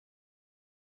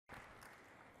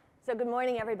So good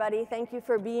morning, everybody. Thank you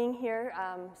for being here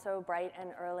so bright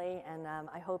and early, and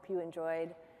I hope you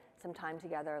enjoyed some time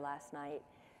together last night.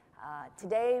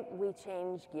 Today, we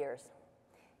change gears.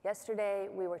 Yesterday,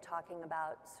 we were talking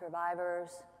about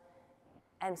survivors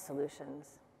and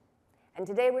solutions. And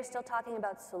today, we're still talking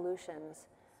about solutions,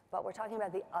 but we're talking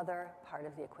about the other part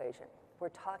of the equation. We're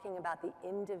talking about the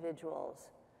individuals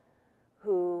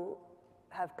who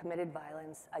have committed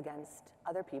violence against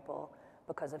other people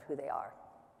because of who they are.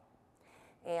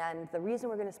 And the reason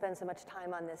we're going to spend so much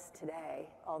time on this today,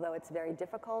 although it's very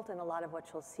difficult and a lot of what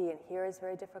you'll see and hear is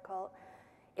very difficult,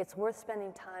 it's worth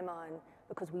spending time on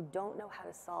because we don't know how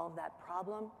to solve that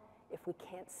problem if we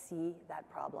can't see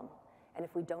that problem and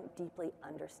if we don't deeply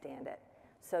understand it.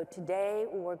 So today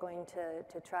we're going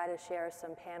to try to share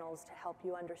some panels to help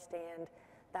you understand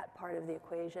that part of the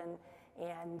equation.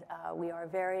 And we are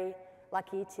very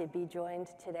lucky to be joined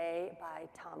today by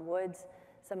Tom Woods.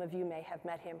 Some of you may have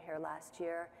met him here last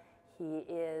year. He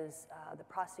is the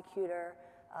prosecutor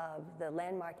of the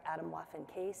landmark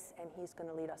Atomwaffen case, and he's going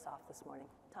to lead us off this morning.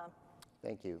 Tom?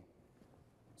 Thank you.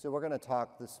 So we're going to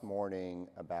talk this morning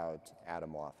about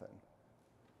Atomwaffen.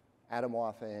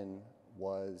 Atomwaffen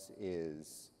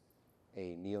is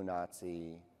a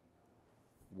neo-Nazi,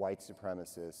 white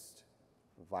supremacist,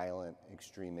 violent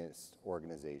extremist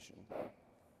organization.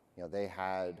 You know, they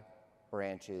had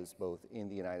branches both in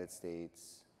the United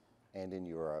States and in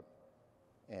Europe,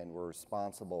 and were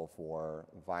responsible for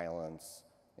violence,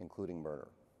 including murder.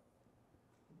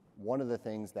 One of the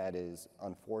things that is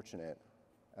unfortunate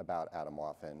about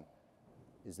Atomwaffen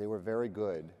is they were very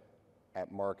good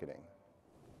at marketing,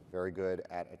 very good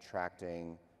at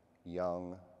attracting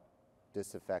young,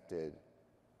 disaffected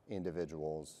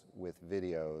individuals with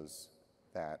videos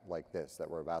like this that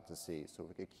we're about to see. So if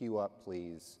we could cue up,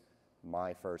 please,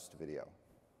 my first video.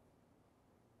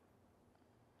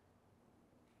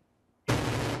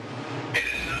 It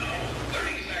is now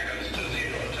 30 seconds to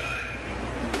zero time.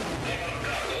 Take off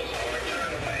goggles or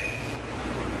turn away.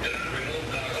 Do not remove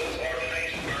goggles or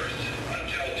face first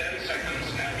until 10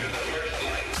 seconds after the first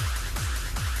light.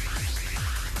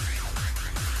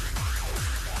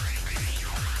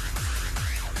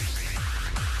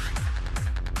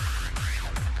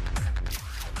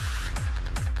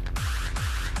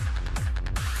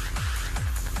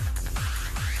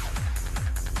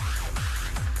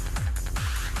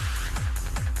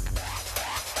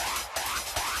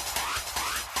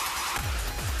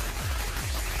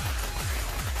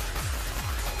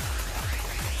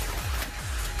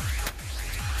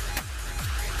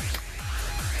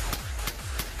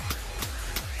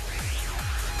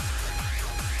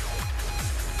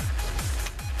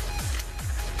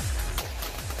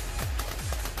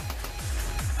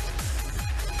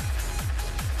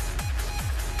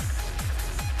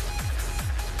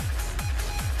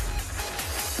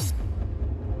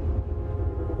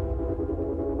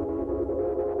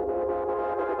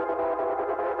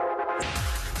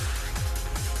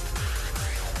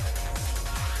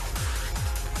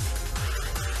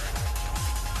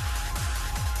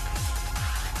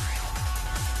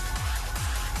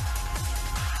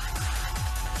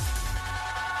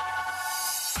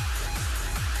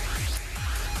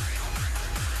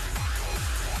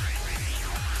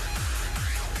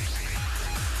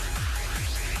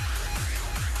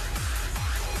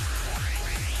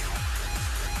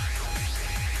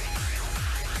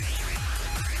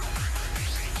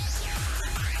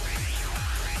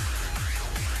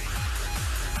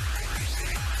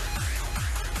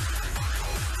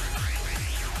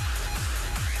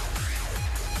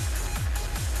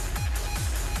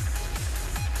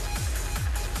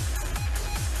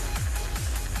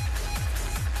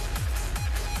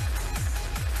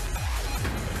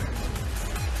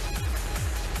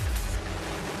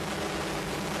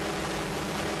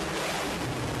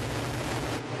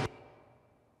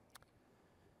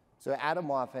 So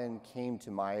Atomwaffen came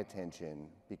to my attention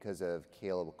because of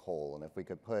Caleb Cole, and if we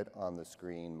could put on the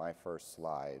screen my first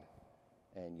slide,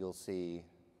 and you'll see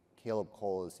Caleb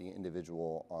Cole is the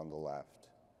individual on the left.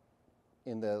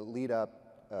 In the lead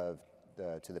up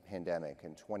to the pandemic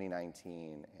in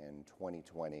 2019 and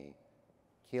 2020,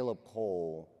 Caleb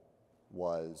Cole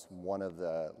was one of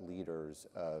the leaders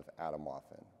of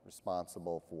Atomwaffen,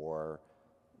 responsible for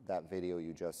that video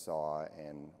you just saw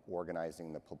and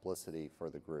organizing the publicity for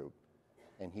the group.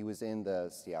 And he was in the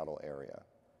Seattle area.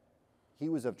 He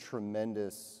was of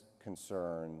tremendous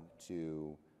concern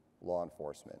to law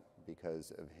enforcement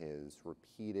because of his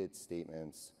repeated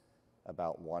statements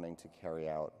about wanting to carry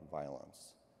out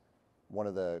violence. One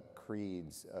of the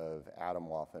creeds of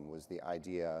Atomwaffen was the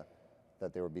idea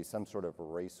that there would be some sort of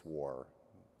race war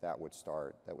that would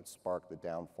spark the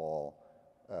downfall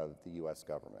of the US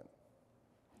government.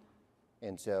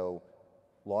 And so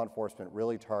law enforcement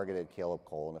really targeted Caleb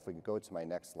Cole, and if we could go to my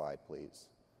next slide, please.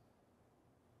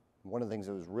 One of the things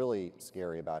that was really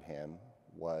scary about him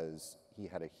was he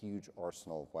had a huge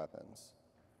arsenal of weapons.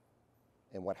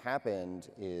 And what happened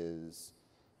is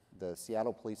the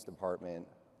Seattle Police Department,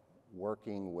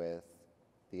 working with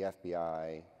the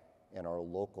FBI and our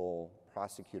local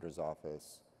prosecutor's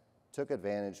office, took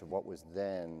advantage of what was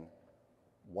then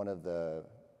one of the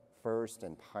first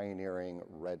and pioneering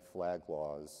red flag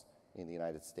laws in the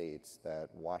United States that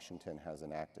Washington has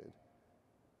enacted.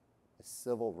 A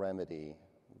civil remedy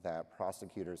that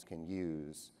prosecutors can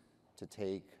use to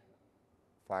take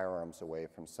firearms away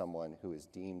from someone who is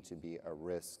deemed to be a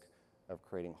risk of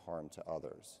creating harm to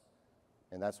others.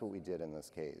 And that's what we did in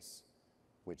this case,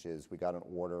 which is we got an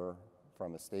order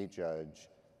from a state judge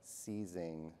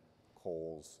seizing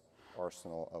Cole's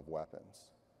arsenal of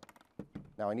weapons.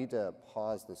 Now, I need to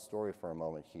pause the story for a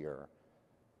moment here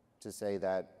to say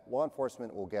that law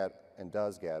enforcement will get and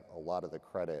does get a lot of the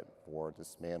credit for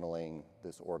dismantling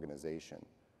this organization.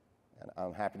 And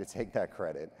I'm happy to take that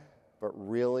credit. But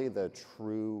really, the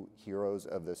true heroes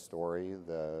of this story,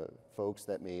 the folks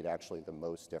that made actually the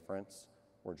most difference,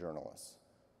 were journalists.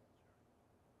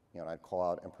 You know, I'd call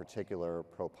out in particular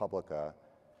ProPublica,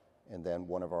 and then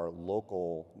one of our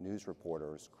local news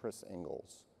reporters, Chris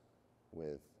Ingalls,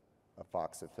 with a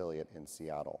Fox affiliate in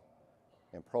Seattle.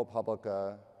 And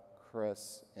ProPublica,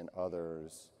 Chris, and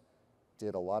others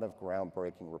did a lot of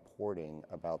groundbreaking reporting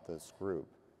about this group.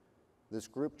 This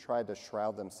group tried to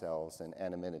shroud themselves in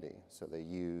anonymity, so they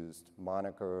used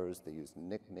monikers, they used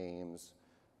nicknames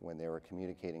when they were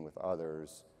communicating with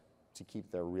others to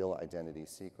keep their real identity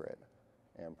secret.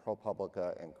 And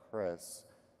ProPublica and Chris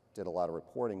did a lot of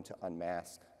reporting to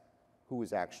unmask who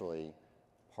was actually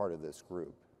part of this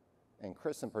group. And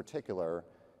Chris in particular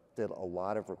did a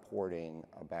lot of reporting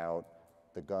about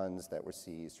the guns that were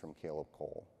seized from Caleb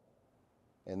Cole.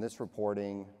 And this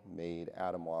reporting made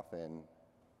Atomwaffen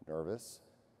nervous,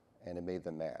 and it made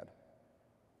them mad.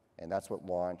 And that's what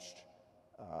launched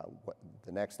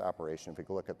the next operation. If we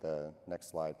could look at the next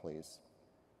slide, please.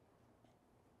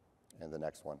 And the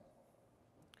next one.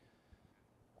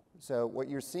 So what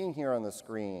you're seeing here on the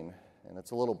screen, and it's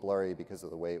a little blurry because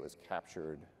of the way it was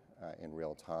captured in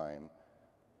real time,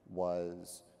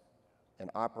 was an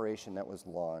operation that was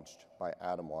launched by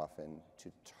Atomwaffen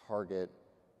to target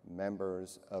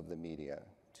members of the media,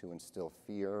 to instill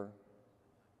fear,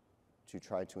 to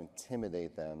try to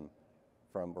intimidate them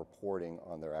from reporting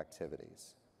on their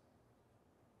activities.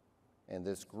 And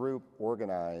this group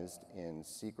organized in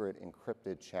secret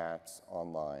encrypted chats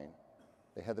online.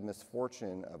 They had the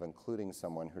misfortune of including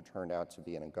someone who turned out to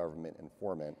be a government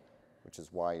informant, which is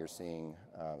why you're seeing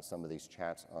some of these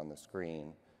chats on the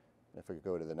screen. If we could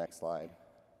go to the next slide.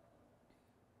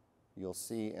 You'll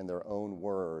see in their own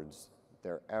words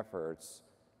their efforts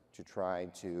to try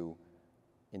to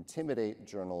intimidate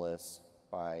journalists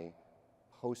by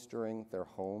postering their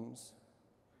homes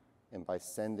and by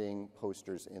sending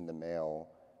posters in the mail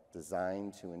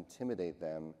designed to intimidate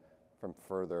them from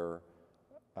further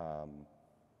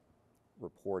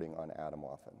reporting on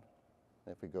Atomwaffen.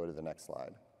 And if we go to the next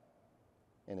slide.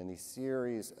 And in these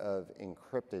series of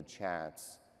encrypted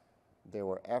chats, there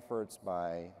were efforts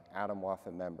by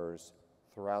Atomwaffen members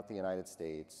throughout the United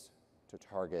States to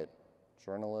target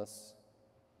journalists,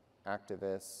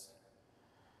 activists,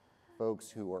 folks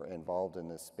who were involved in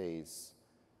this space,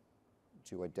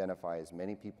 to identify as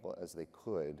many people as they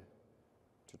could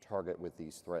to target with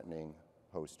these threatening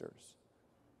posters.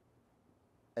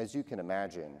 As you can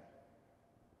imagine,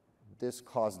 this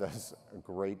caused us a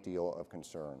great deal of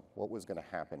concern. What was going to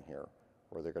happen here?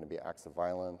 Were there going to be acts of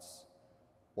violence?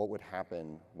 What would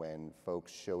happen when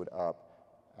folks showed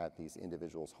up at these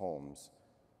individuals' homes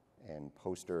and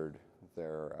posted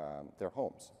their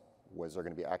homes? Was there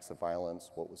going to be acts of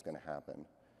violence? What was going to happen?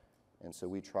 And so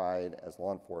we tried, as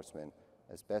law enforcement,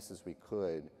 as best as we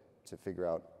could, to figure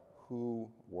out who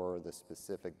were the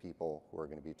specific people who were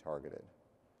going to be targeted.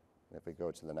 And if we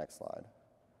go to the next slide.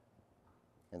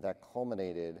 And that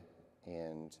culminated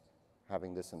in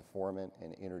having this informant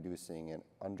and introducing an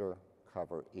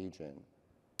undercover agent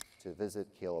to visit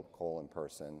Caleb Cole in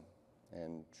person.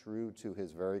 And true to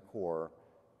his very core,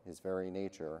 his very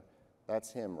nature,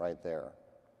 that's him right there.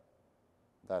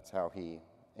 That's how he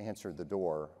answered the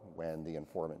door when the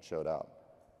informant showed up.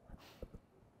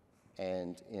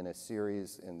 And in a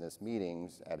series in this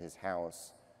meetings at his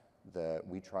house,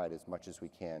 we tried as much as we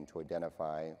can to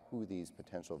identify who these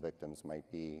potential victims might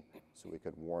be so we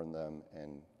could warn them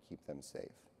and keep them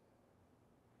safe.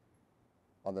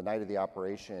 On the night of the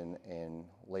operation in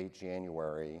late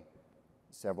January,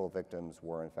 several victims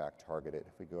were in fact targeted.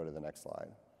 If we go to the next slide,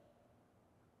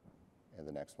 and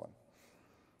the next one.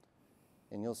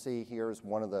 And you'll see here's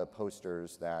one of the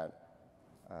posters that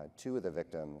two of the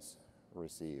victims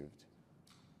received.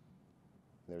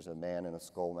 There's a man in a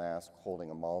skull mask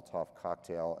holding a Molotov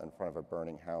cocktail in front of a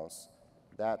burning house.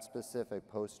 That specific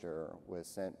poster was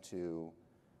sent to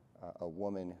a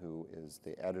woman who is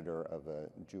the editor of a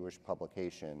Jewish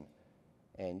publication.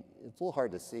 And it's a little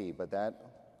hard to see, but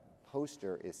that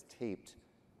poster is taped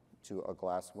to a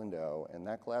glass window, and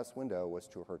that glass window was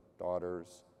to her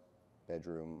daughter's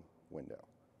bedroom window.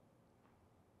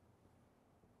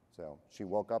 So she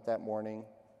woke up that morning,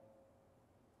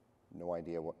 no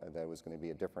idea that it was going to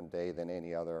be a different day than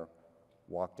any other,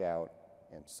 walked out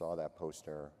and saw that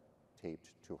poster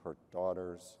taped to her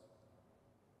daughter's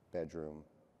bedroom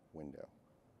window.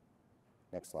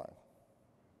 Next slide.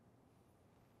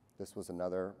 This was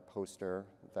another poster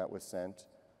that was sent.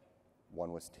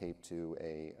 One was taped to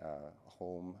a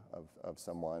home of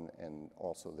someone, and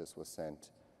also this was sent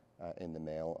in the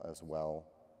mail as well.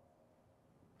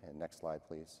 And next slide,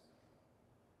 please.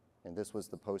 And this was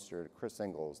the poster, Chris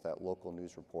Ingalls, that local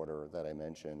news reporter that I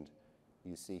mentioned.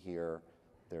 You see here,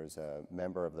 there's a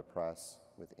member of the press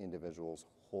with individuals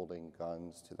holding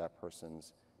guns to that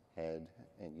person's head,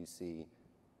 and you see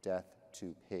 "Death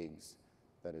to Pigs"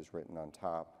 that is written on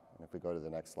top. And if we go to the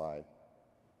next slide,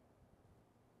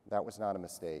 that was not a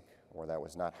mistake, or that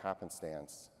was not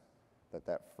happenstance that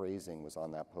that phrasing was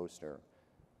on that poster.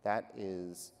 That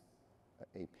is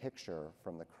a picture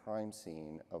from the crime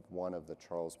scene of one of the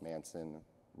Charles Manson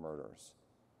murders.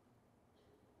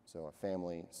 So a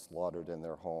family slaughtered in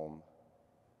their home,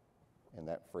 and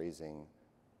that phrasing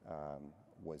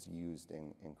was used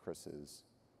in Chris's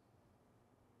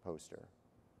poster.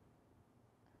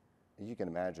 As you can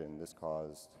imagine, this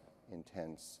caused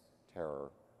intense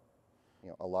terror. You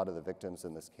know, a lot of the victims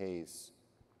in this case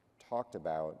talked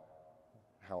about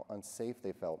how unsafe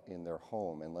they felt in their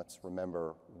home, and let's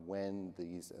remember when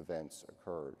these events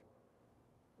occurred,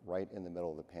 right in the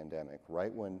middle of the pandemic,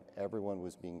 right when everyone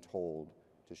was being told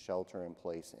to shelter in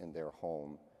place in their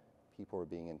home. People were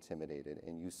being intimidated,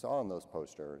 and you saw in those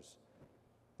posters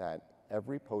that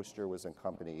every poster was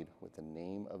accompanied with the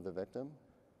name of the victim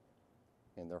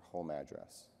and their home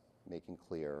address, making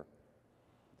clear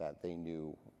that they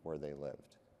knew where they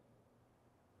lived.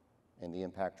 And the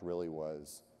impact really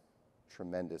was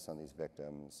tremendous on these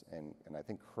victims, and I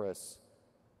think Chris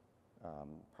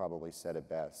probably said it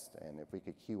best. And if we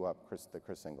could cue up the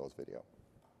Chris Ingalls video.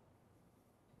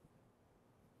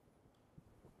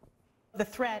 The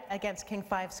threat against King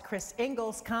 5's Chris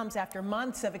Ingalls comes after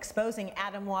months of exposing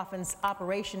Atomwaffen's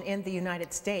operation in the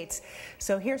United States.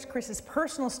 So here's Chris's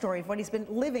personal story of what he's been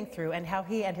living through and how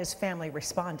he and his family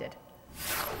responded.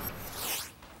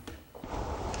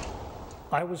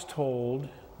 I was told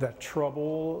that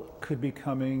trouble could be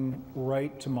coming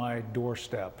right to my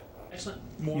doorstep. Excellent.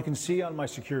 You can see on my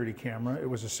security camera, it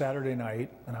was a Saturday night,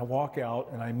 and I walk out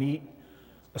and I meet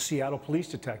a Seattle police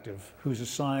detective who's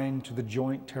assigned to the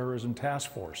Joint Terrorism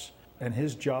Task Force. And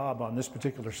his job on this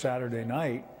particular Saturday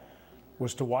night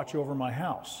was to watch over my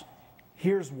house.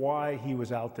 Here's why he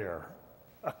was out there.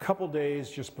 A couple days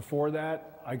just before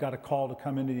that, I got a call to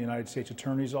come into the United States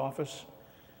Attorney's Office,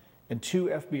 and 2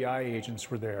 FBI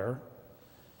agents were there,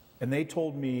 and they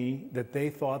told me that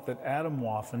they thought that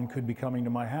Atomwaffen could be coming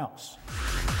to my house.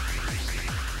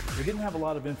 They didn't have a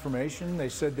lot of information. They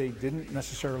said they didn't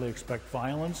necessarily expect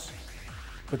violence,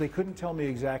 but they couldn't tell me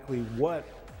exactly what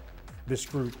this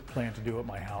group planned to do at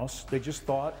my house. They just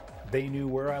thought they knew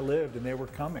where I lived and they were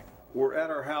coming. We're at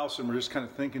our house and we're just kind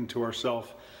of thinking to ourselves,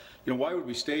 you know, why would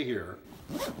we stay here?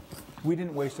 We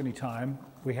didn't waste any time.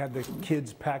 We had the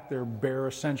kids pack their bare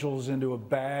essentials into a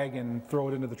bag and throw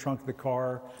it into the trunk of the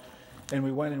car. And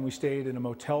we went and we stayed in a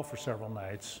motel for several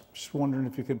nights. Just wondering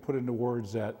if you could put into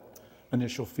words that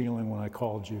initial feeling when I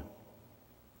called you.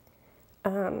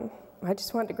 I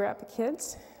just wanted to grab the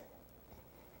kids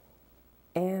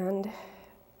and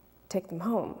take them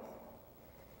home.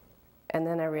 And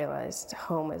then I realized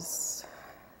home is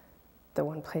the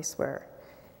one place where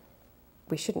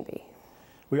we shouldn't be.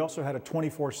 We also had a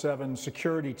 24/7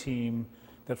 security team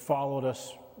that followed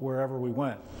us wherever we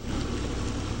went.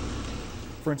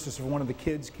 For instance, if one of the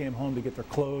kids came home to get their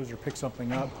clothes or pick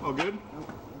something up, All good?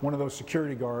 one of those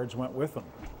security guards went with them.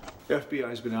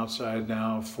 FBI's been outside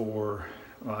now for,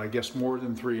 I guess, more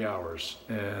than 3 hours,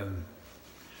 and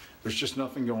there's just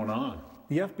nothing going on.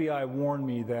 The FBI warned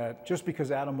me that just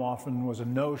because Atomwaffen was a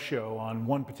no-show on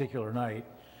one particular night,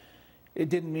 it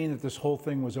didn't mean that this whole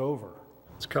thing was over.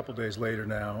 It's a couple days later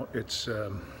now. It's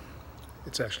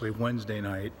It's actually Wednesday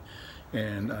night,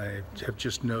 and I have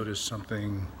just noticed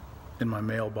something in my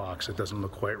mailbox that doesn't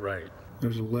look quite right.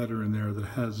 There's a letter in there that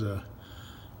has a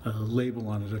label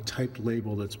on it, a typed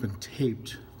label that's been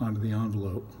taped onto the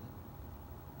envelope.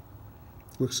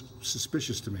 Looks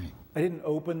suspicious to me. I didn't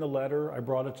open the letter. I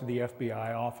brought it to the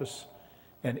FBI office,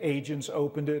 and agents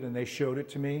opened it and they showed it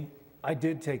to me. I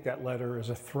did take that letter as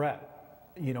a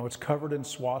threat. You know, it's covered in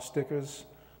swastikas.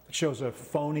 It shows a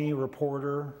phony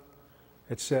reporter.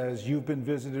 It says, "You've been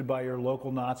visited by your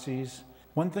local Nazis."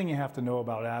 One thing you have to know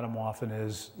about Atomwaffen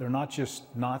is they're not just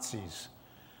Nazis.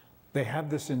 They have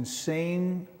this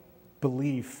insane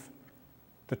belief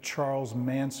that Charles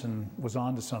Manson was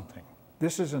onto something.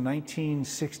 This is a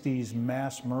 1960s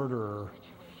mass murderer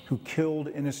who killed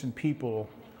innocent people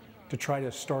to try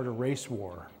to start a race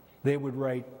war. They would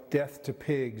write "death to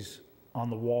pigs" on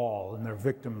the wall in their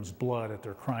victims' blood at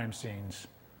their crime scenes.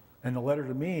 And the letter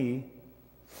to me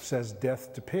says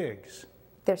 "death to pigs."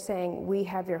 They're saying, we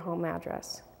have your home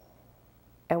address,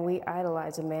 and we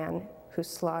idolize a man who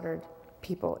slaughtered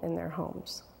people in their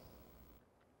homes.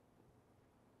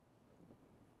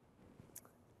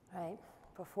 Right.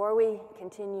 Before we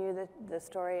continue the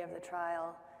story of the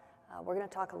trial, we're going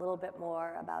to talk a little bit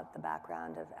more about the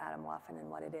background of Atomwaffen and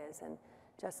what it is. And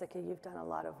Jessica, you've done a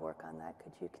lot of work on that.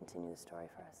 Could you continue the story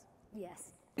for us?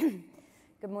 Yes.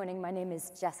 Good morning. My name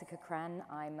is Jessica Cran.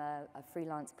 I'm a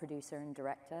freelance producer and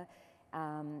director.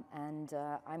 I'm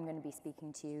going to be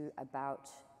speaking to you about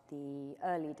the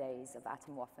early days of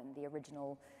Atomwaffen, the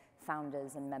original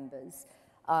founders and members.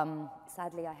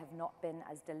 Sadly, I have not been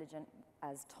as diligent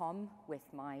as Tom with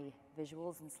my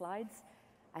visuals and slides.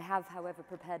 I have, however,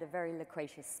 prepared a very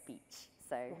loquacious speech,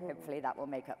 so hopefully that will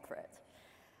make up for it.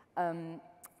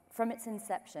 From its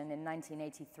inception in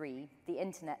 1983, the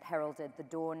internet heralded the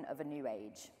dawn of a new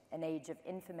age, an age of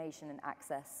information and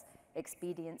access,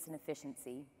 expedience and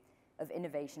efficiency, of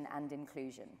innovation and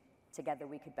inclusion. Together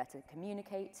we could better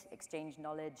communicate, exchange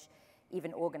knowledge,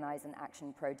 even organize an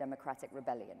action pro-democratic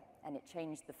rebellion. And it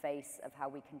changed the face of how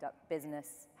we conduct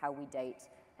business, how we date,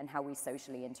 and how we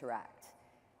socially interact.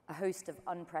 A host of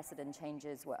unprecedented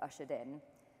changes were ushered in,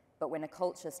 but when a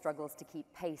culture struggles to keep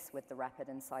pace with the rapid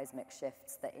and seismic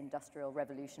shifts that industrial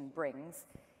revolution brings,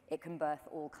 it can birth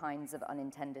all kinds of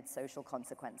unintended social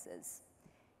consequences.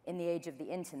 In the age of the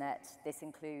internet, this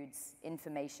includes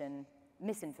misinformation,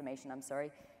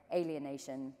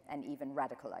 alienation, and even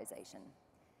radicalization.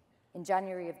 In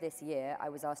January of this year, I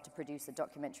was asked to produce a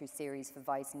documentary series for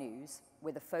Vice News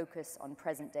with a focus on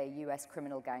present-day US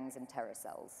criminal gangs and terror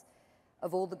cells.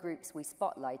 Of all the groups we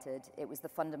spotlighted, it was the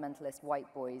fundamentalist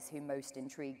white boys who most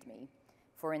intrigued me,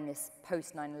 for in this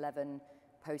post-9/11,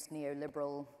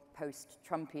 post-neoliberal,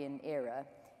 post-Trumpian era,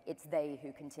 it's they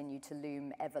who continue to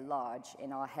loom ever large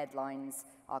in our headlines,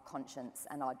 our conscience,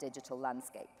 and our digital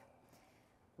landscape.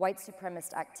 White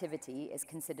supremacist activity is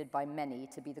considered by many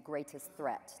to be the greatest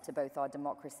threat to both our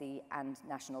democracy and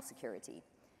national security.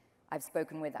 I've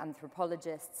spoken with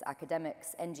anthropologists,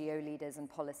 academics, NGO leaders, and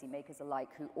policymakers alike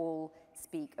who all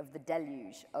speak of the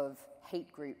deluge of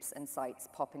hate groups and sites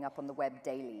popping up on the web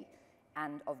daily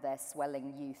and of their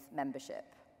swelling youth membership.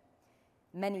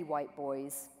 Many white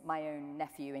boys, my own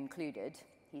nephew included,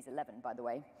 he's 11 by the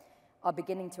way, are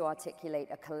beginning to articulate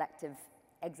a collective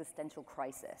existential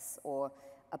crisis or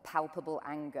a palpable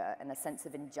anger and a sense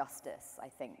of injustice, I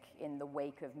think, in the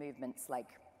wake of movements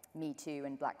like Me Too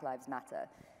and Black Lives Matter.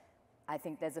 I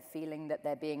think there's a feeling that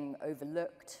they're being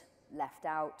overlooked, left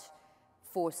out,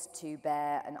 forced to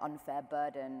bear an unfair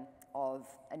burden of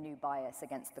a new bias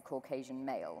against the Caucasian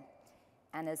male.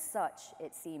 And as such,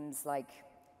 it seems like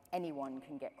anyone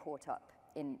can get caught up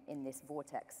in this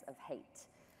vortex of hate.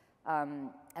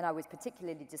 And I was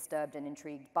particularly disturbed and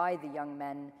intrigued by the young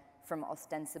men from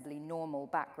ostensibly normal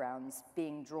backgrounds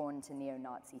being drawn to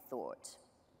neo-Nazi thought.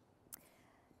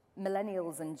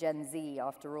 Millennials and Gen Z,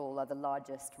 after all, are the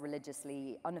largest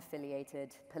religiously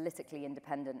unaffiliated, politically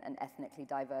independent, and ethnically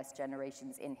diverse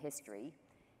generations in history.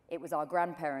 It was our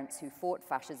grandparents who fought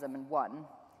fascism and won.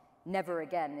 Never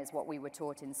again is what we were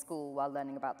taught in school while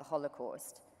learning about the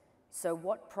Holocaust. So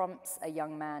what prompts a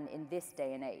young man in this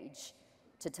day and age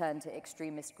to turn to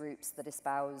extremist groups that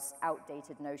espouse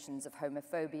outdated notions of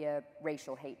homophobia,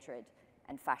 racial hatred,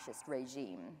 and fascist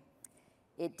regime?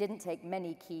 It didn't take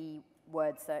many key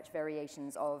word search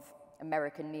variations of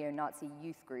American neo-Nazi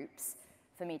youth groups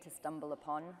for me to stumble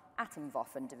upon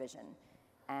Atomwaffen division.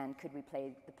 And could we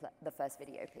play the first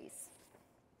video, please?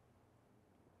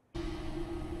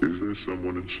 Is there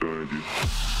someone inside you?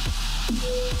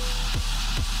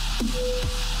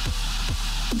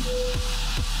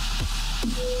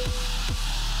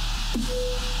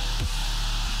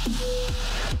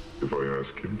 If I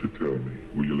ask him to tell me,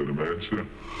 will you let him answer?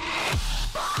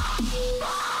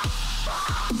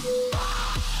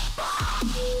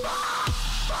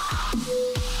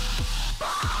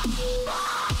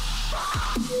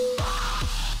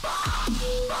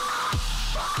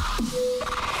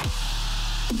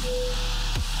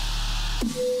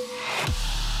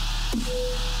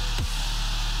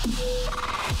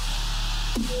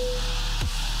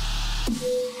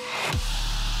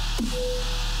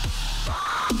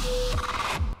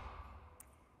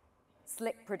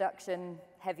 Slick production,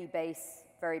 heavy bass,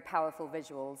 very powerful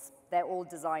visuals. They're all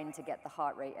designed to get the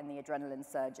heart rate and the adrenaline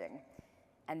surging.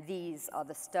 And these are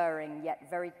the stirring yet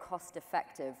very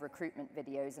cost-effective recruitment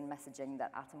videos and messaging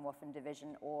that Atomwaffen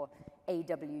Division, or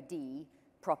AWD,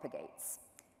 propagates.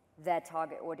 Their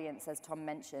target audience, as Tom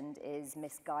mentioned, is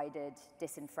misguided,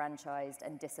 disenfranchised,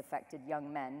 and disaffected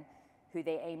young men who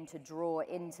they aim to draw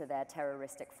into their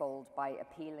terroristic fold by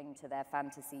appealing to their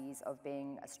fantasies of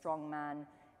being a strong man,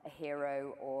 a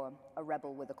hero, or a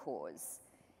rebel with a cause.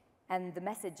 And the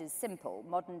message is simple.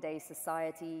 Modern-day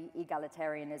society,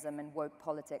 egalitarianism, and woke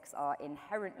politics are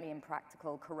inherently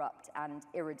impractical, corrupt, and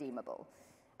irredeemable.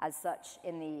 As such,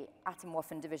 in the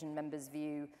Atomwaffen Division members'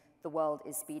 view, the world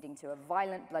is speeding to a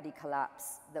violent, bloody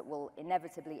collapse that will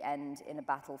inevitably end in a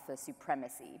battle for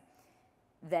supremacy.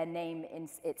 Their name in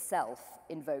itself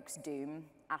invokes doom.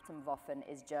 Atomwaffen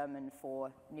is German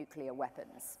for nuclear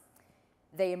weapons.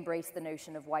 They embrace the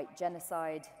notion of white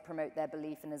genocide, promote their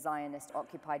belief in a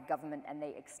Zionist-occupied government, and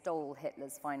they extol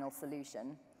Hitler's final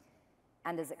solution.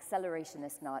 And as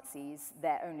accelerationist Nazis,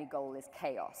 their only goal is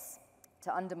chaos,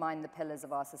 to undermine the pillars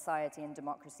of our society and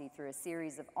democracy through a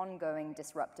series of ongoing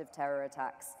disruptive terror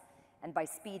attacks. And by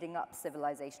speeding up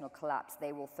civilizational collapse,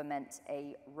 they will foment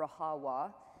a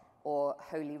Rahawa, or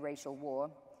holy racial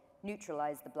war,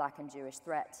 neutralize the black and Jewish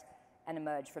threat, and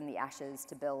emerge from the ashes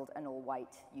to build an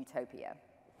all-white utopia.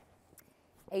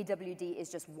 AWD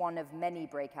is just one of many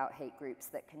breakout hate groups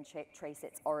that can trace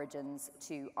its origins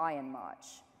to Iron March,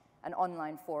 an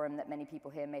online forum that many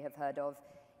people here may have heard of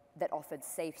that offered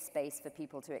safe space for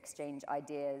people to exchange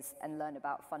ideas and learn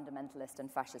about fundamentalist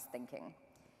and fascist thinking.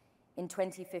 In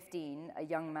 2015, a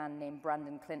young man named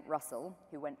Brandon Clint Russell,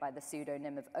 who went by the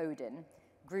pseudonym of Odin,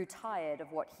 grew tired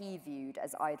of what he viewed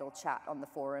as idle chat on the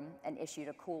forum and issued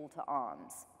a call to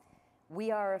arms. We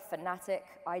are a fanatic,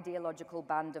 ideological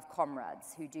band of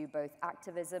comrades who do both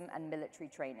activism and military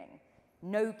training.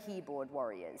 No keyboard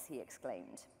warriors, he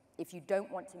exclaimed. If you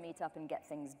don't want to meet up and get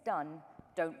things done,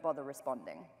 don't bother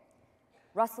responding.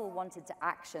 Russell wanted to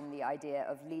action the idea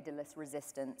of leaderless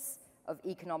resistance, of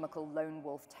economical lone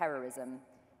wolf terrorism,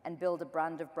 and build a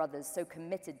brand of brothers so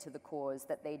committed to the cause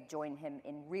that they'd join him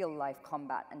in real-life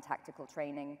combat and tactical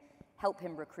training, help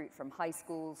him recruit from high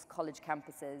schools, college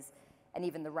campuses, and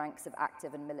even the ranks of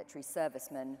active and military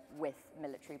servicemen with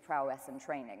military prowess and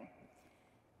training.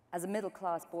 As a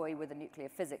middle-class boy with a nuclear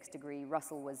physics degree,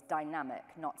 Russell was dynamic,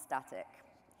 not static.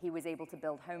 He was able to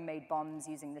build homemade bombs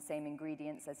using the same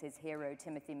ingredients as his hero,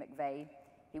 Timothy McVeigh.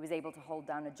 He was able to hold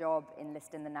down a job,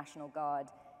 enlist in the National Guard,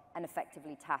 and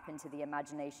effectively tap into the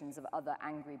imaginations of other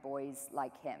angry boys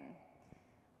like him.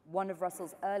 One of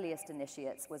Russell's earliest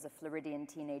initiates was a Floridian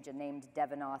teenager named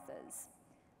Devon Arthurs,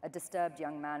 a disturbed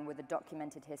young man with a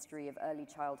documented history of early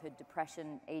childhood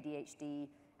depression, ADHD,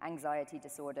 anxiety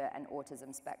disorder, and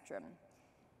autism spectrum.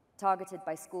 Targeted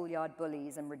by schoolyard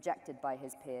bullies and rejected by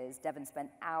his peers, Devon spent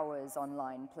hours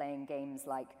online playing games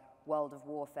like World of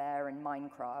Warfare and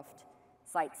Minecraft,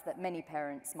 sites that many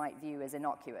parents might view as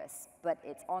innocuous, but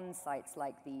it's on sites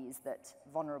like these that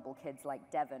vulnerable kids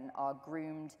like Devon are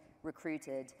groomed,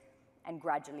 recruited, and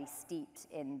gradually steeped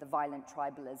in the violent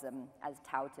tribalism as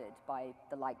touted by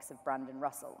the likes of Brandon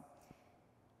Russell.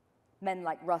 Men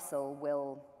like Russell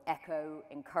will echo,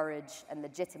 encourage, and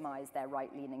legitimize their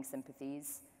right-leaning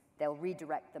sympathies. They'll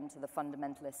redirect them to the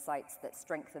fundamentalist sites that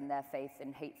strengthen their faith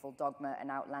in hateful dogma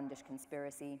and outlandish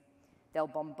conspiracy. They'll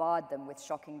bombard them with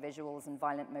shocking visuals and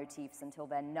violent motifs until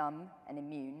they're numb and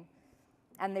immune.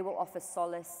 And they will offer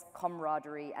solace,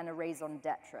 camaraderie, and a raison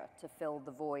d'etre to fill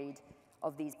the void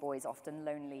of these boys' often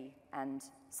lonely and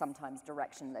sometimes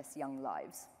directionless young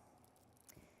lives.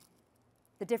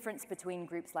 The difference between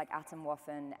groups like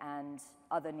Atomwaffen and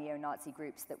other neo-Nazi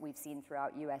groups that we've seen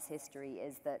throughout US history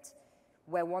is that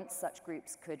where once such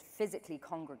groups could physically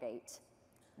congregate,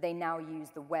 they now use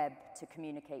the web to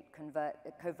communicate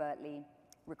covertly,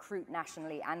 recruit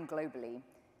nationally and globally,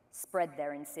 spread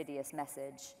their insidious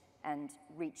message, and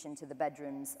reach into the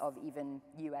bedrooms of even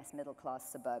US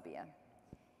middle-class suburbia.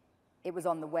 It was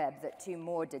on the web that two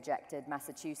more dejected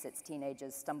Massachusetts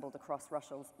teenagers stumbled across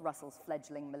Russell's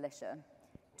fledgling militia,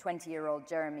 20-year-old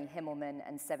Jeremy Himmelman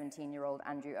and 17-year-old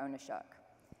Andrew Oneschuk.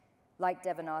 Like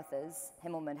Devon Arthurs,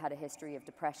 Himmelman had a history of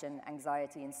depression,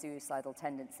 anxiety, and suicidal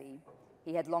tendency.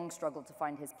 He had long struggled to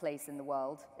find his place in the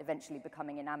world, eventually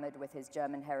becoming enamored with his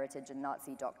German heritage and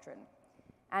Nazi doctrine.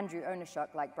 Andrew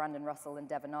Oneschuk, like Brandon Russell and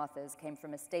Devon Arthurs, came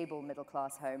from a stable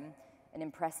middle-class home, an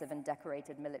impressive and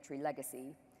decorated military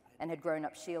legacy, and had grown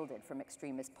up shielded from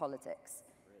extremist politics.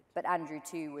 But Andrew,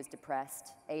 too, was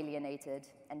depressed, alienated,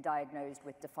 and diagnosed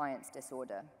with defiance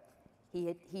disorder.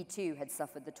 He too had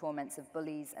suffered the torments of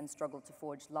bullies and struggled to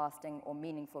forge lasting or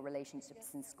meaningful relationships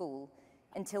in school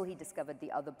until he discovered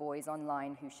the other boys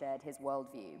online who shared his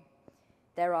worldview.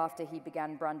 Thereafter, he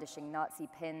began brandishing Nazi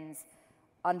pins,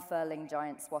 unfurling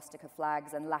giant swastika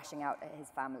flags, and lashing out at his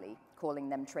family, calling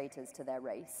them traitors to their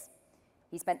race.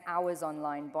 He spent hours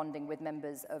online bonding with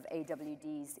members of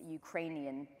AWD's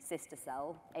Ukrainian sister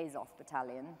cell, Azov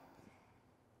Battalion,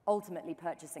 ultimately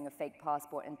purchasing a fake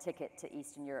passport and ticket to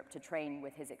Eastern Europe to train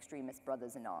with his extremist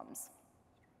brothers-in-arms.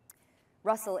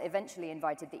 Russell eventually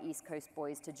invited the East Coast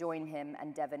boys to join him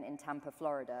and Devon in Tampa,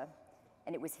 Florida,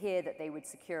 and it was here that they would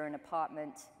secure an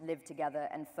apartment, live together,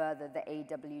 and further the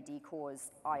AWD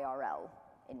cause IRL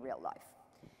in real life.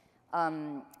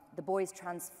 The boys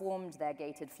transformed their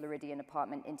gated Floridian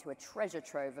apartment into a treasure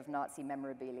trove of Nazi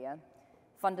memorabilia.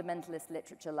 Fundamentalist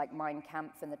literature like Mein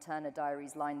Kampf and the Turner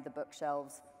Diaries lined the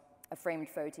bookshelves. A framed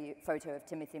photo of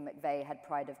Timothy McVeigh had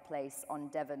pride of place on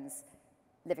Devon's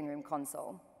living room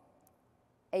console.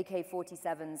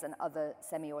 AK-47s and other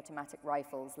semi-automatic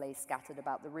rifles lay scattered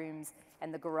about the rooms,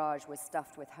 and the garage was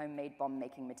stuffed with homemade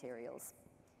bomb-making materials.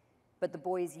 But the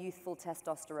boys' youthful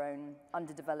testosterone,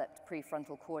 underdeveloped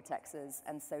prefrontal cortexes,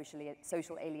 and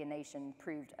social alienation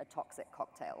proved a toxic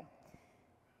cocktail.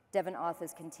 Devon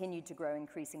Arthurs continued to grow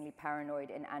increasingly paranoid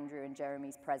in Andrew and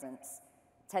Jeremy's presence.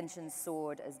 Tensions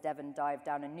soared as Devon dived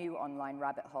down a new online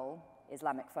rabbit hole,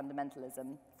 Islamic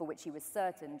fundamentalism, for which he was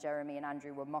certain Jeremy and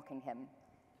Andrew were mocking him.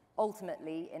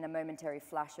 Ultimately, in a momentary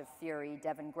flash of fury,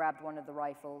 Devon grabbed one of the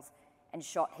rifles and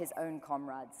shot his own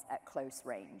comrades at close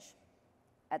range.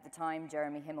 At the time,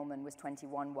 Jeremy Himmelman was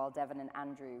 21, while Devon and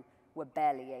Andrew were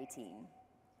barely 18.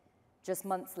 Just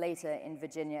months later, in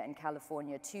Virginia and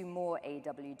California, 2 more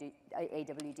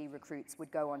AWD recruits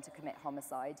would go on to commit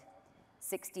homicide.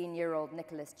 16-year-old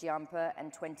Nicholas Giampa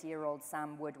and 20-year-old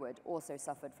Sam Woodward also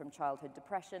suffered from childhood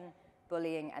depression,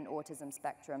 bullying, and autism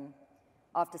spectrum.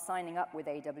 After signing up with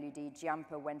AWD,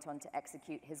 Giampa went on to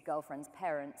execute his girlfriend's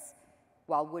parents,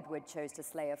 while Woodward chose to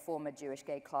slay a former Jewish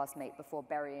gay classmate before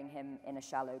burying him in a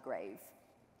shallow grave.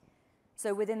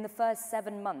 So within the first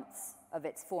 7 months of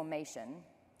its formation,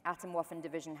 Atomwaffen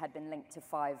Division had been linked to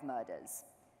 5 murders,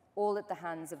 all at the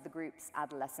hands of the group's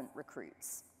adolescent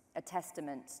recruits, a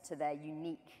testament to their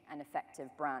unique and effective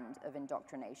brand of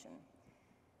indoctrination.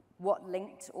 What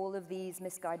linked all of these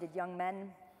misguided young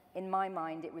men? In my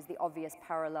mind, it was the obvious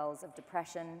parallels of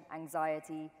depression,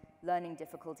 anxiety, learning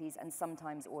difficulties, and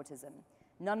sometimes autism,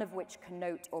 none of which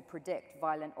connote or predict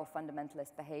violent or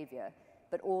fundamentalist behavior,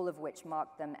 but all of which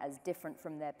marked them as different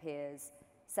from their peers,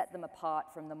 set them apart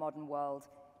from the modern world,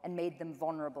 and made them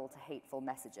vulnerable to hateful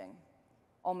messaging.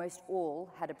 Almost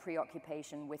all had a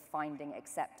preoccupation with finding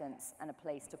acceptance and a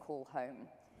place to call home.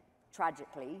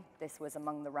 Tragically, this was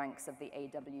among the ranks of the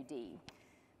AWD.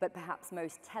 But perhaps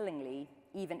most tellingly,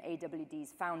 even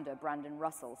AWD's founder, Brandon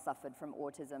Russell, suffered from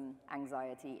autism,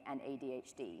 anxiety, and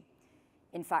ADHD.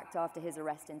 In fact, after his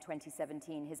arrest in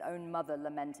 2017, his own mother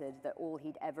lamented that all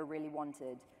he'd ever really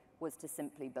wanted was to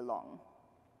simply belong.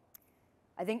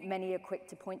 I think many are quick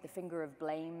to point the finger of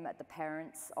blame at the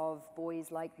parents of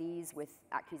boys like these, with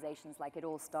accusations like it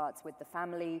all starts with the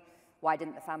family. Why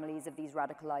didn't the families of these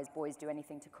radicalized boys do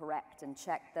anything to correct and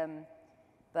check them?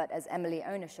 But as Emily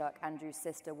Oneschuk, Andrew's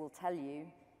sister, will tell you,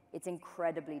 it's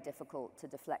incredibly difficult to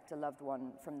deflect a loved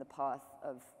one from the path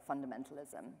of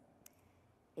fundamentalism.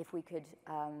 If we could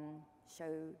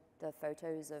show the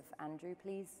photos of Andrew,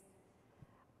 please.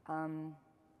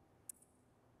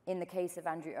 In the case of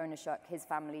Andrew Oneschuk, his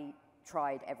family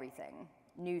tried everything.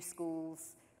 New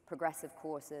schools, progressive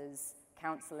courses,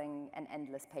 counseling, and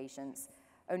endless patience,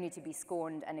 only to be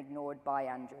scorned and ignored by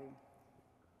Andrew.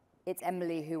 It's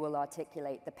Emily who will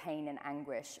articulate the pain and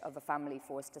anguish of a family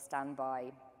forced to stand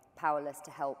by, powerless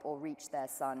to help or reach their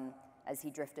son as he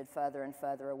drifted further and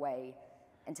further away,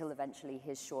 until eventually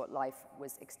his short life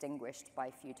was extinguished by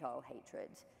futile hatred.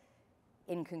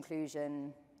 In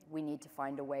conclusion, we need to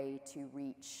find a way to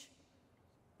reach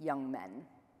young men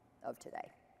of today.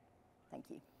 Thank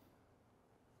you.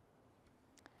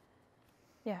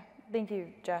 Yeah, thank you,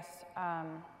 Jess.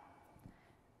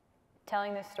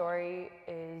 Telling this story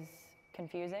is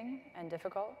confusing and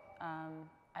difficult.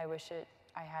 I wish it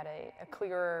I had a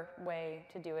clearer way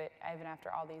to do it, even after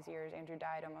all these years. Andrew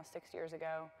died almost 6 years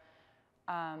ago.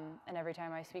 And every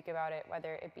time I speak about it,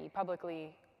 whether it be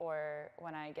publicly or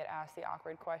when I get asked the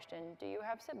awkward question, do you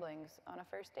have siblings on a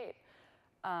first date?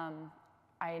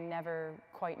 I never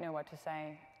quite know what to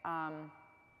say.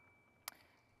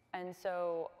 And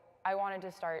so I wanted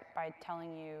to start by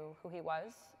telling you who he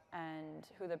was and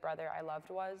who the brother I loved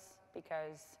was,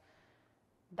 because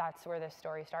that's where this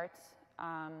story starts.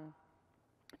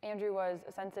 Andrew was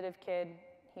a sensitive kid.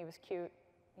 He was cute.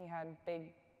 He had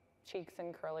big cheeks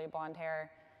and curly blonde hair.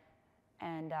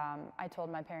 And I told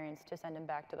my parents to send him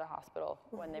back to the hospital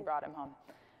when they brought him home.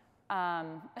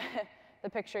 The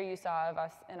picture you saw of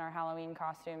us in our Halloween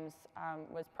costumes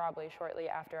was probably shortly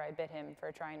after I bit him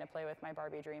for trying to play with my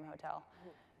Barbie dream hotel.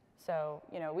 So,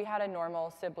 you know, we had a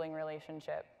normal sibling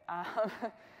relationship,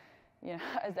 you know,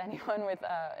 as anyone with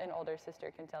an older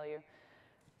sister can tell you.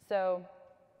 So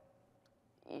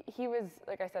he was,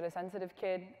 like I said, a sensitive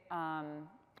kid.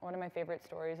 One of my favorite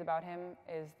stories about him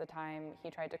is the time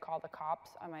he tried to call the cops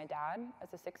on my dad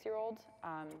as a 6-year-old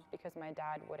because my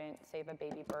dad wouldn't save a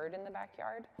baby bird in the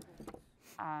backyard.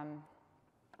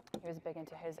 He was big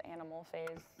into his animal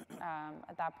phase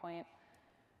at that point.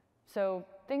 So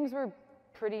things were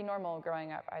pretty normal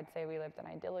growing up. I'd say we lived an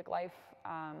idyllic life.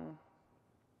 I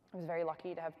was very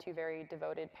lucky to have 2 very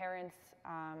devoted parents,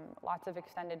 lots of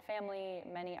extended family,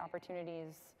 many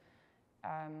opportunities.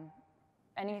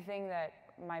 Anything that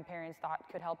my parents thought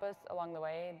could help us along the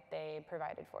way, they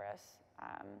provided for us.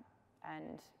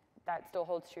 And that still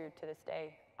holds true to this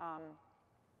day.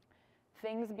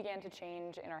 Things began to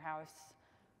change in our house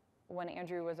when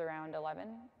Andrew was around 11.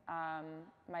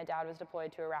 My dad was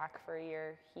deployed to Iraq for a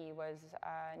year. He was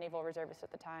a naval reservist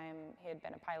at the time. He had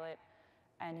been a pilot,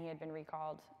 and he had been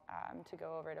recalled to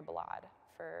go over to Balad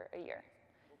for a year.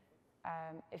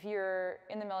 If you're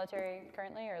in the military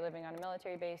currently or living on a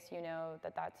military base, you know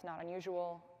that that's not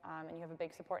unusual, and you have a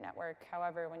big support network.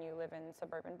 However, when you live in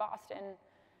suburban Boston,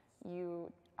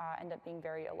 you end up being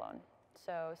very alone.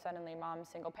 So suddenly mom's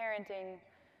single parenting.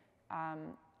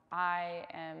 I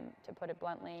am, to put it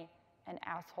bluntly, an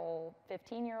asshole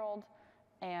 15-year-old,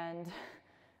 and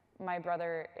my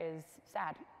brother is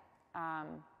sad.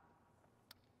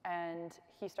 And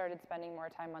he started spending more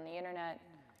time on the internet,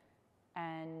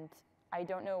 and I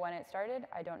don't know when it started.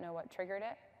 I don't know what triggered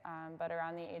it, but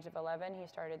around the age of 11, he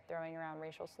started throwing around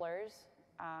racial slurs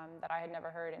that I had never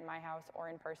heard in my house or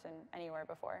in person anywhere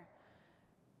before.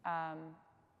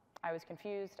 I was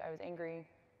confused, I was angry,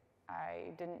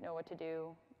 I didn't know what to do.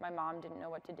 My mom didn't know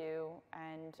what to do,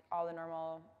 and all the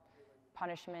normal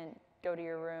punishment, go to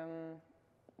your room,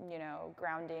 you know,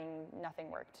 grounding, nothing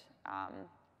worked.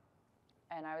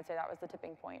 And I would say that was the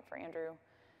tipping point for Andrew.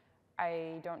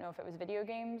 I don't know if it was video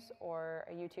games or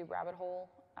a YouTube rabbit hole.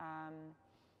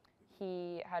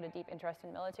 He had a deep interest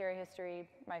in military history.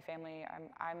 My family,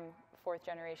 I'm 4th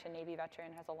generation Navy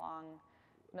veteran, has a long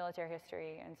military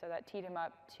history, and so that teed him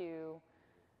up to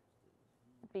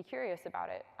be curious about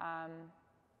it.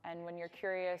 And when you're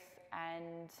curious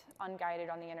and unguided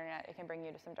on the internet, it can bring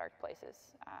you to some dark places.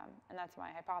 And that's my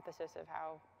hypothesis of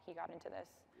how he got into this.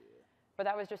 But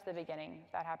that was just the beginning.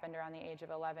 That happened around the age of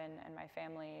 11, and my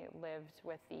family lived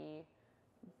with the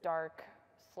dark,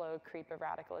 slow creep of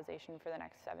radicalization for the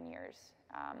next 7 years.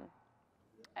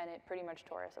 And it pretty much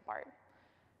tore us apart.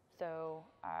 So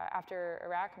after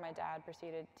Iraq, my dad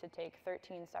proceeded to take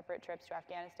 13 separate trips to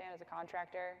Afghanistan as a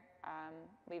contractor,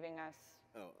 leaving us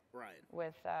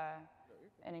with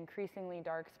an increasingly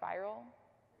dark spiral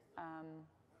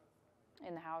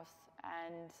in the house.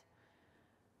 And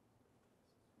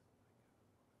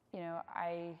you know,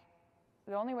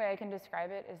 the only way I can describe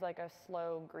it is like a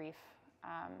slow grief.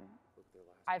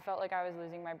 I felt like I was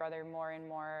losing my brother more and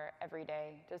more every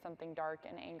day to something dark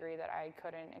and angry that I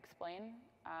couldn't explain.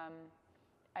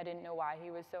 I didn't know why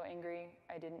he was so angry.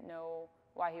 I didn't know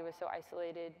why he was so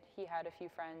isolated. He had a few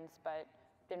friends, but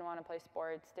didn't want to play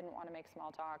sports, didn't want to make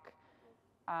small talk.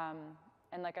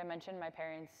 And like I mentioned, my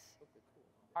parents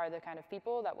are the kind of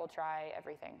people that will try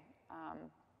everything.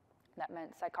 That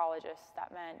meant psychologists,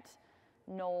 that meant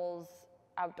Knowles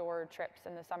outdoor trips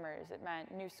in the summers, it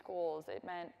meant new schools, it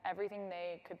meant everything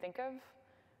they could think of,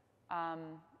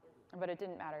 but it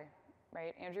didn't matter,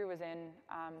 right? Andrew was in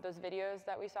those videos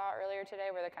that we saw earlier today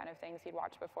were the kind of things he'd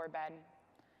watch before bed.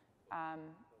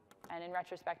 And in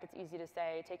retrospect, it's easy to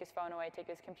say, take his phone away, take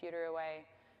his computer away.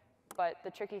 But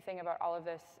the tricky thing about all of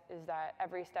this is that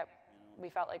every step we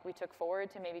felt like we took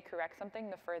forward to maybe correct something,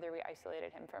 the further we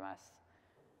isolated him from us.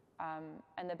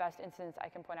 And the best instance I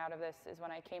can point out of this is when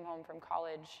I came home from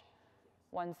college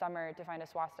one summer to find a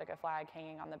swastika flag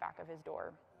hanging on the back of his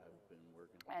door.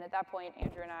 And at that point,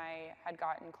 Andrew and I had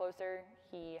gotten closer.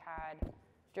 He had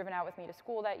driven out with me to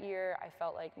school that year. I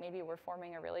felt like maybe we're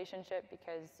forming a relationship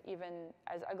because even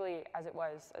as ugly as it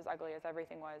was, as ugly as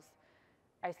everything was,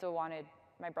 I still wanted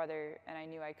my brother, and I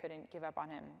knew I couldn't give up on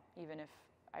him, even if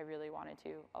I really wanted to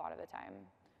a lot of the time.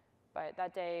 But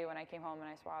that day when I came home and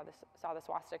I saw the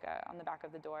swastika on the back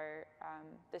of the door,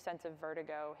 the sense of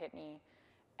vertigo hit me,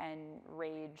 and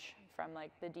rage from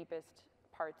like the deepest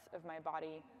parts of my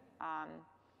body.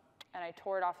 And I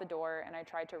tore it off the door and I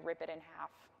tried to rip it in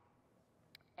half.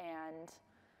 And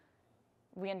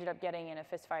we ended up getting in a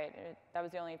fist fight. That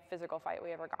was the only physical fight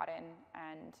we ever got in.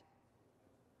 And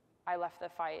I left the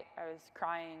fight. I was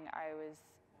crying. I was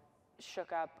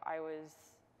shook up. I was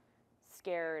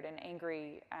scared and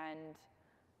angry. And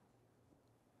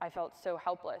I felt so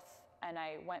helpless. And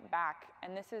I went back.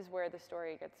 And this is where the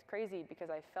story gets crazy, because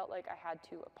I felt like I had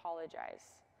to apologize.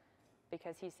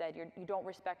 Because he said, you don't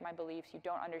respect my beliefs. You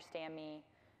don't understand me.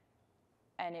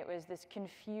 And it was this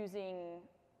confusing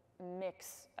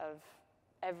mix of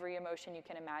every emotion you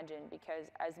can imagine, because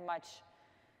as much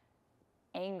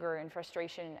anger and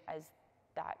frustration as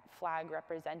that flag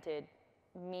represented,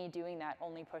 me doing that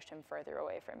only pushed him further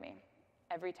away from me.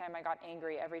 Every time I got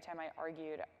angry, every time I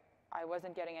argued, I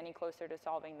wasn't getting any closer to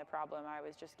solving the problem. I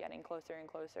was just getting closer and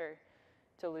closer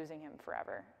to losing him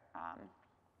forever,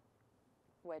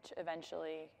 which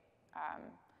eventually,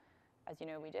 as you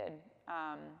know, we did.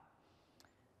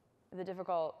 The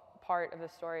difficult part of the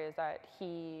story is that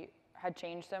he had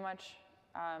changed so much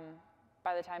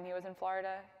by the time he was in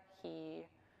Florida. He,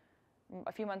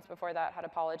 a few months before that, had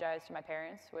apologized to my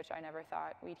parents, which I never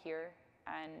thought we'd hear,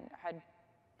 and had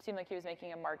seemed like he was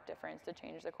making a marked difference to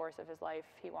change the course of his life.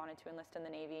 He wanted to enlist in the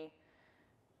Navy.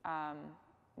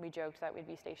 We joked that we'd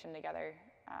be stationed together.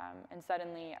 And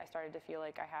suddenly I started to feel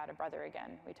like I had a brother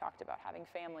again. We talked about having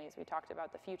families. We talked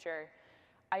about the future.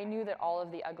 I knew that all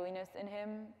of the ugliness in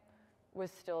him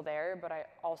was still there, but I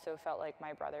also felt like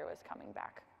my brother was coming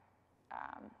back.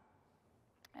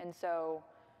 And so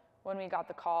when we got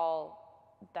the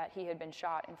call that he had been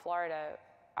shot in Florida,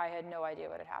 I had no idea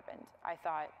what had happened. I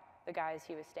thought the guys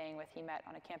he was staying with, he met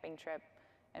on a camping trip,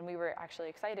 and we were actually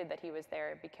excited that he was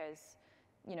there because,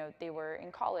 you know, they were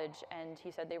in college, and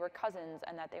he said they were cousins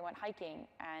and that they went hiking.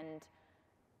 And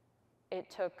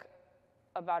it took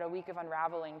about a week of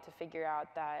unraveling to figure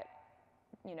out that,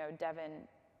 you know, Devin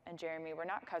and Jeremy were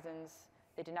not cousins.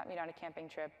 They did not meet on a camping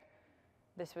trip.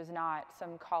 This was not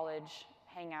some college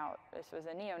hangout. This was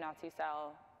a neo-Nazi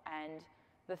cell. And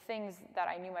the things that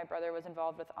I knew my brother was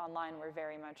involved with online were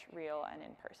very much real and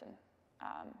in person,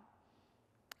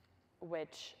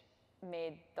 which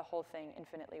made the whole thing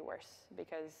infinitely worse,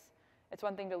 because it's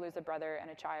one thing to lose a brother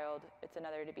and a child. It's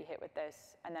another to be hit with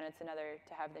this. And then it's another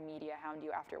to have the media hound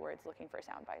you afterwards looking for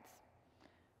sound bites.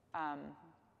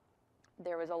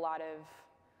 There was a lot of,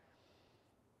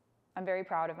 I'm very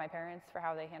proud of my parents for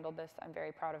how they handled this. I'm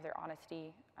very proud of their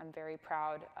honesty. I'm very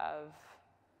proud of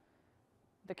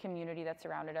the community that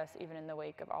surrounded us, even in the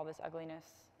wake of all this ugliness,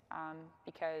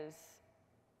 because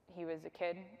he was a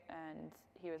kid and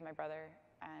he was my brother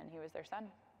and he was their son,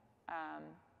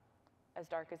 as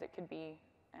dark as it could be.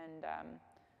 And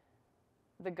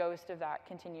the ghost of that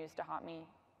continues to haunt me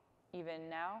even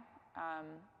now.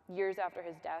 Years after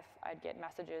his death, I'd get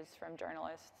messages from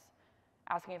journalists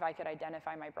asking if I could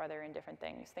identify my brother in different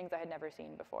things I had never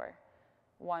seen before.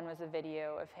 One was a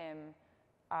video of him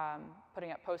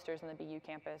putting up posters on the BU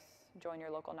campus, join your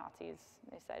local Nazis.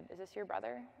 They said, is this your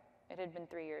brother? It had been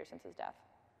 3 years since his death.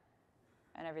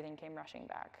 And everything came rushing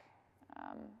back.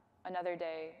 Another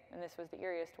day, and this was the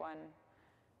eeriest one,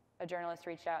 a journalist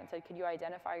reached out and said, could you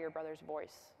identify your brother's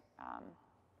voice?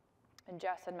 And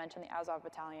Jess had mentioned the Azov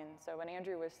battalion. So when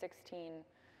Andrew was 16,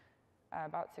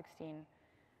 about 16,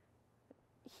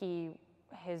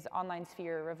 his online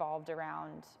sphere revolved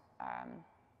around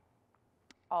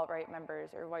alt-right members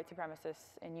or white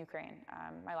supremacists in Ukraine.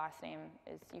 My last name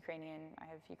is Ukrainian. I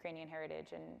have Ukrainian heritage,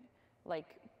 and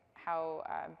like how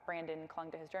Brandon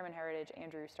clung to his German heritage,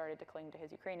 Andrew started to cling to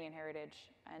his Ukrainian heritage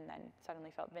and then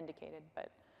suddenly felt vindicated. But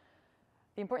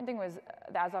the important thing was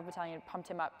the Azov battalion pumped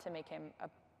him up to make him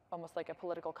almost like a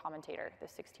political commentator,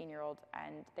 this 16-year-old,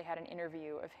 and they had an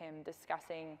interview of him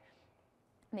discussing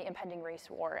the impending race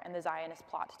war and the Zionist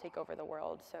plot to take over the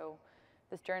world. So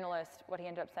this journalist, what he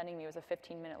ended up sending me was a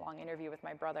 15-minute long interview with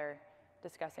my brother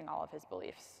discussing all of his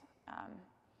beliefs.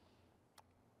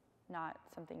 Not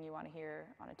something you want to hear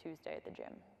on a Tuesday at the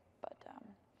gym, but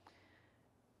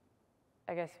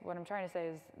I guess what I'm trying to say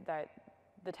is that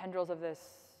the tendrils of this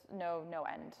know no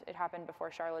end. It happened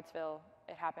before Charlottesville.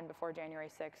 It happened before January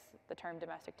 6th. The term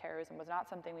domestic terrorism was not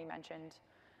something we mentioned.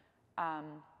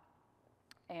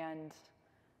 And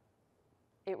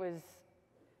it was,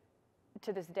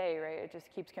 to this day, right, it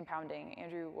just keeps compounding.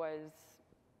 Andrew was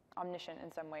omniscient in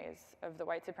some ways of the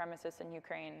white supremacists in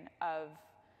Ukraine, of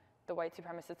the white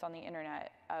supremacists on the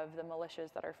internet, of the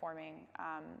militias that are forming.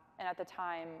 And at the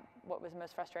time, what was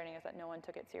most frustrating is that no one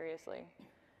took it seriously.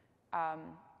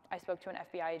 I spoke to an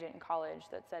FBI agent in college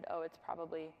that said, oh, it's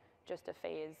probably just a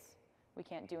phase. We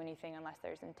can't do anything unless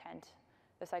there's intent.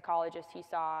 The psychologist he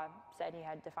saw said he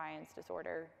had defiance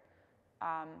disorder,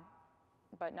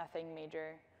 but nothing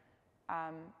major.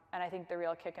 And I think the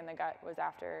real kick in the gut was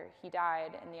after he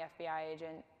died, and the FBI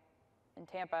agent in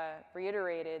Tampa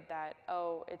reiterated that,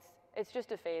 oh, it's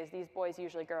just a phase. These boys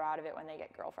usually grow out of it when they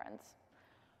get girlfriends.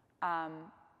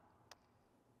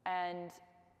 And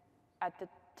at the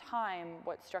time,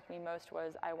 what struck me most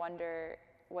was, I wonder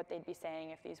what they'd be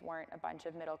saying if these weren't a bunch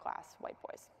of middle-class white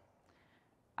boys.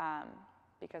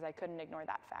 Because I couldn't ignore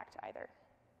that fact either.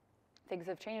 Things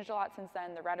have changed a lot since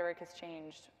then. The rhetoric has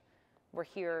changed. We're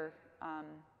here,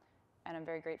 and I'm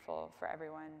very grateful for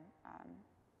everyone,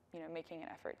 making an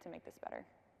effort to make this better.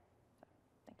 So,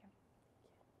 thank you.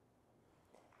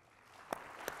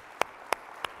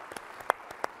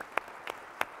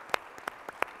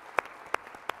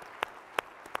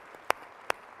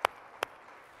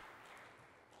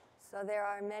 So there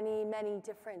are many, many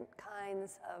different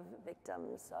kinds of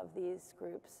victims of these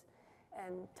groups.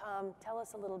 And Tom, tell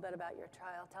us a little bit about your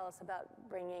trial. Tell us about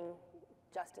bringing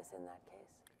justice in that case.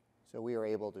 So we were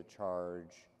able to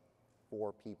charge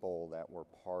 4 people that were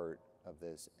part of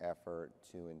this effort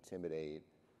to intimidate.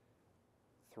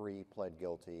 3 pled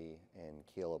guilty, and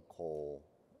Caleb Cole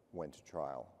went to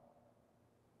trial.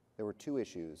 There were 2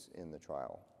 issues in the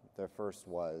trial. The first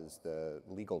was the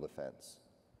legal defense,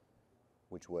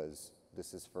 which was,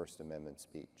 this is First Amendment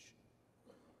speech.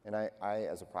 And I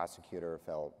as a prosecutor,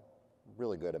 felt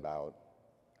really good about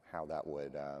how that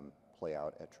would play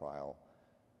out at trial.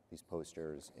 These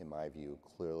posters, in my view,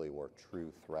 clearly were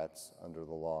true threats under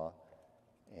the law,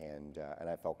 and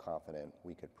I felt confident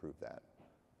we could prove that.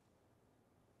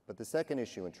 But the second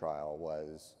issue in trial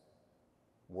was,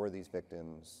 were these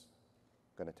victims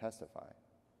going to testify?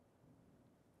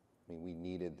 I mean, we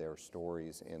needed their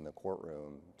stories in the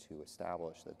courtroom to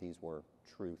establish that these were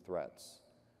true threats,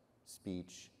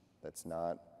 speech that's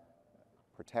not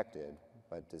protected,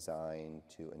 but designed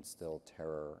to instill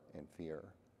terror and fear.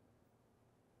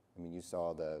 I mean, you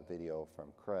saw the video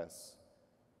from Chris,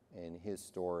 and his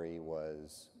story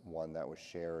was one that was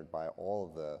shared by all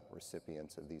of the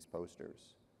recipients of these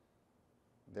posters.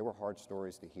 They were hard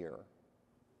stories to hear.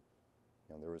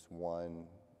 There was one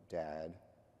dad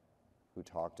who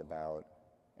talked about,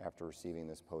 after receiving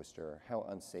this poster, how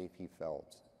unsafe he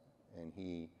felt. And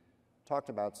he talked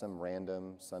about some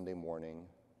random Sunday morning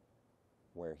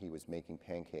where he was making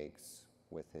pancakes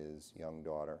with his young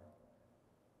daughter.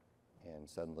 And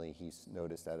suddenly he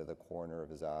noticed out of the corner of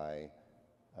his eye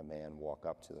a man walk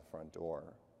up to the front door.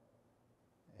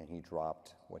 And he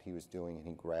dropped what he was doing and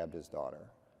he grabbed his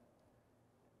daughter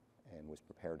and was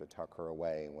prepared to tuck her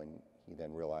away when he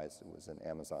then realized it was an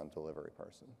Amazon delivery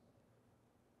person.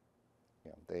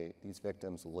 These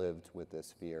victims lived with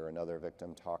this fear. Another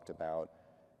victim talked about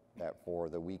that for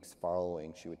the weeks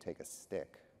following, she would take a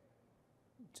stick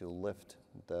to lift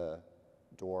the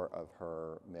door of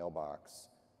her mailbox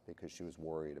because she was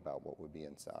worried about what would be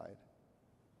inside.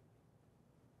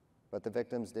 But the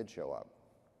victims did show up.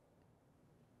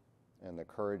 And the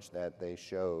courage that they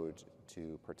showed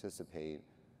to participate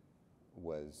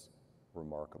was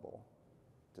remarkable.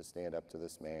 To stand up to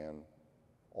this man,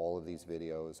 all of these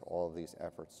videos, all of these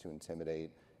efforts to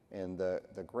intimidate. And the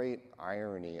great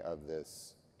irony of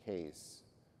this case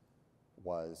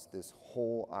was this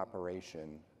whole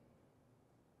operation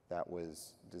that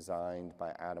was designed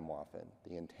by Atomwaffen,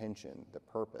 the intention, the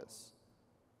purpose,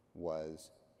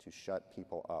 was to shut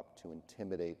people up, to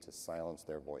intimidate, to silence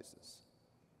their voices.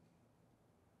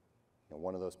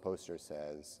 One of those posters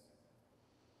says,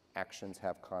 actions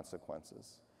have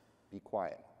consequences, be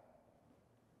quiet.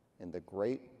 And the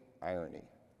great irony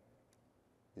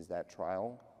is that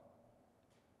trial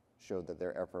showed that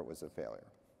their effort was a failure,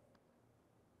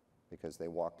 because they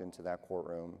walked into that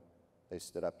courtroom, they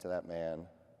stood up to that man,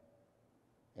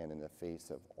 and in the face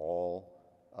of all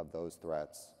of those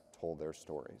threats, told their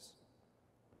stories.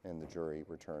 And the jury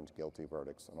returned guilty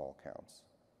verdicts on all counts.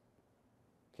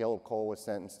 Caleb Cole was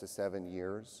sentenced to 7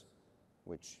 years,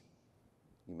 which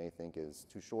you may think is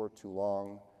too short, too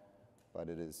long, but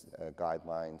it is a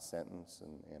guideline sentence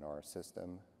in our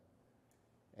system.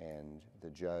 And the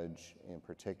judge in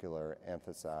particular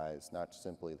emphasized not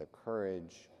simply the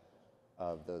courage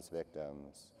of those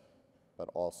victims, but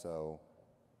also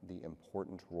the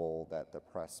important role that the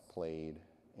press played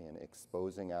in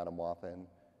exposing Atomwaffen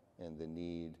and the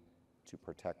need to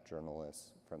protect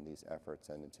journalists from these efforts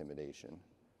and intimidation.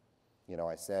 You know,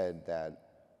 I said that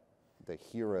the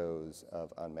heroes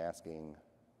of unmasking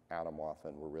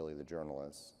Atomwaffen were really the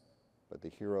journalists, but the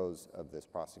heroes of this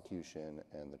prosecution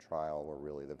and the trial were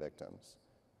really the victims.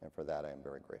 And for that, I am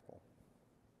very grateful.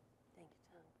 Thank you,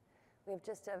 Tom. We have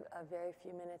just a very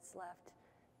few minutes left.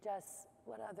 Jess,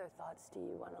 what other thoughts do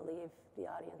you want to leave the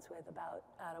audience with about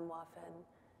Atomwaffen?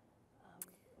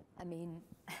 I mean,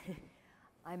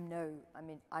 I'm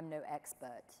no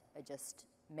expert. I just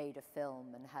made a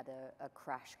film and had a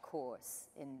crash course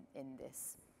in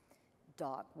this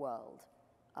dark world.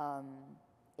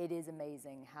 It is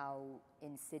amazing how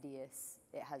insidious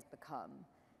it has become.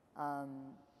 I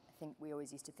think we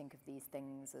always used to think of these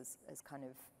things as kind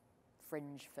of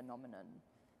fringe phenomenon,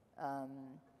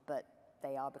 but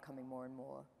they are becoming more and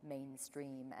more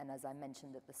mainstream. And as I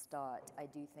mentioned at the start, I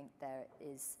do think there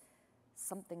is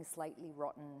something slightly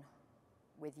rotten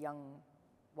with young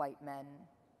white men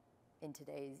in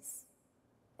today's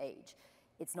age.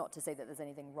 It's not to say that there's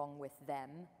anything wrong with them,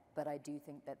 but I do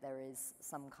think that there is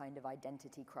some kind of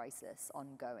identity crisis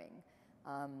ongoing.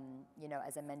 You know,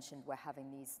 as I mentioned, we're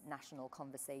having these national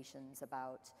conversations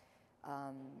about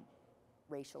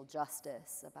racial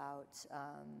justice, about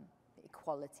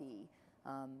equality,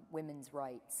 women's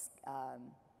rights,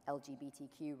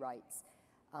 LGBTQ rights,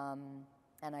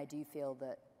 and I do feel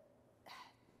that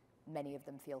many of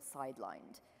them feel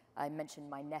sidelined. I mentioned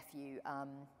my nephew.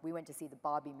 We went to see the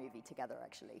Barbie movie together,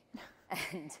 actually,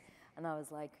 and I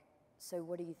was like, "So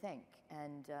what do you think?"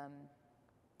 And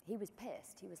he was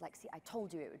pissed. He was like, "See, I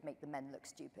told you it would make the men look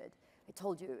stupid. I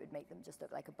told you it would make them just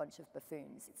look like a bunch of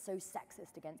buffoons. It's so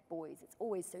sexist against boys. It's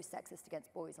always so sexist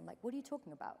against boys." I'm like, "What are you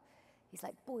talking about?" He's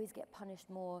like, "Boys get punished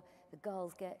more. The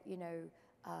girls get, you know,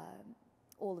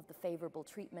 all of the favorable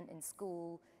treatment in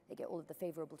school. They get all of the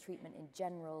favorable treatment in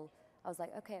general." I was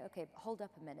like, okay, hold up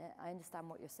a minute. I understand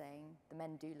what you're saying. The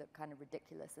men do look kind of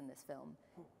ridiculous in this film,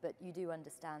 but you do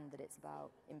understand that it's about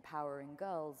empowering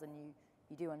girls, and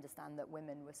you do understand that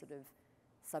women were sort of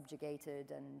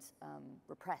subjugated and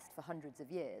repressed for hundreds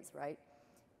of years, right?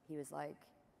 He was like,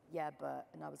 "Yeah, but,"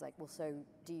 and I was like, "Well, so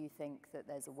do you think that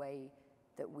there's a way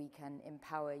that we can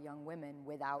empower young women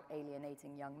without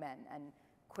alienating young men?" And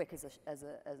quick as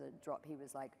a drop, he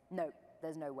was like, "No,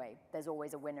 there's no way. There's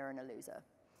always a winner and a loser."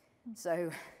 So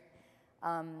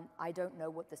I don't know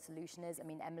what the solution is. I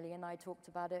mean, Emily and I talked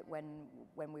about it when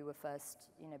we were first,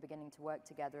 you know, beginning to work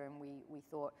together, and we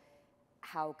thought,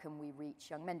 how can we reach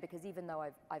young men? Because even though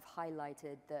I've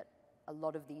highlighted that a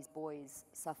lot of these boys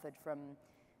suffered from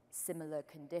similar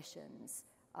conditions,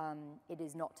 it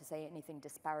is not to say anything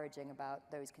disparaging about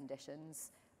those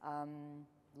conditions.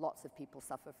 Lots of people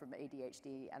suffer from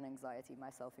ADHD and anxiety,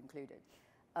 myself included.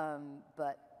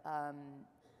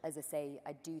 As I say,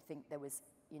 I do think there was,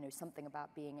 you know, something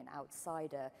about being an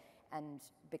outsider, and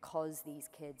because these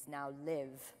kids now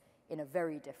live in a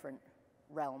very different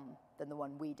realm than the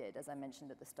one we did, as I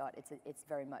mentioned at the start, it's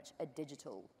very much a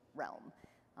digital realm.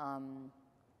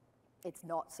 It's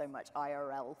not so much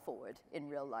IRL forward in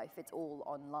real life, it's all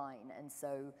online, and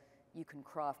so you can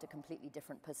craft a completely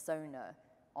different persona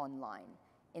online.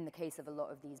 In the case of a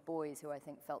lot of these boys who I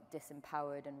think felt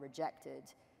disempowered and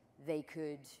rejected, they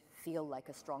could feel like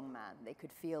a strong man. They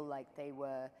could feel like they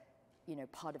were, you know,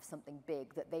 part of something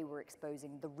big, that they were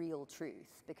exposing the real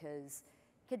truth, because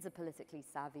kids are politically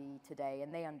savvy today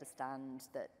and they understand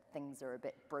that things are a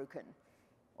bit broken,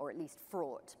 or at least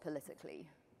fraught politically.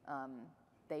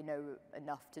 They know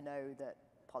enough to know that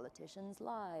politicians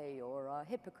lie or are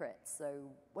hypocrites,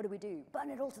 so what do? Burn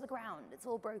it all to the ground, it's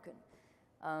all broken.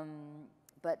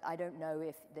 But I don't know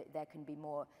if there can be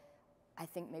more. I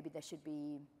think maybe there should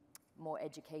be more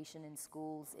education in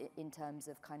schools in terms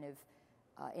of kind of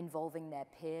involving their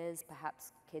peers.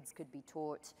 Perhaps kids could be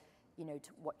taught, you know,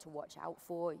 what to watch out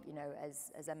for. You know,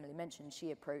 as Emily mentioned,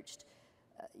 she approached,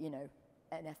 you know,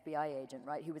 an FBI agent,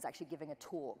 right, who was actually giving a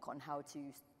talk on how to,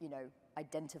 you know,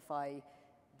 identify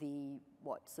the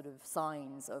sort of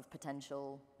signs of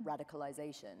potential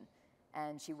radicalization.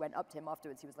 And she went up to him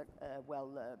afterwards. He was like,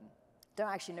 don't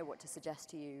actually know what to suggest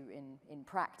to you in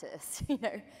practice, you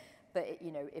know. But,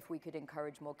 you know, if we could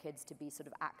encourage more kids to be sort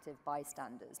of active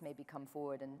bystanders, maybe come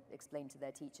forward and explain to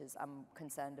their teachers, I'm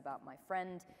concerned about my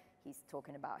friend, he's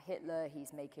talking about Hitler,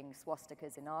 he's making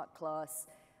swastikas in art class,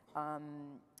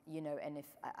 you know, and if,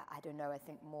 I don't know, I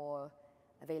think more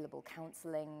available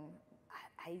counseling,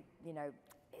 you know,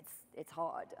 it's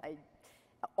hard.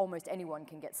 Almost anyone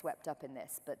can get swept up in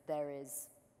this, but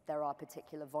there are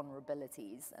particular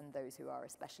vulnerabilities, and those who are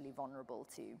especially vulnerable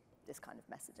to this kind of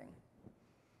messaging.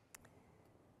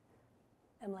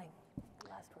 Emily,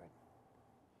 last word.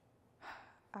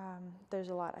 There's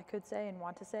a lot I could say and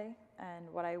want to say, and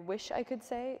what I wish I could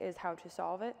say is how to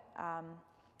solve it.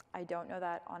 I don't know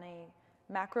that on a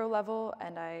macro level,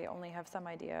 and I only have some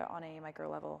idea on a micro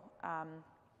level.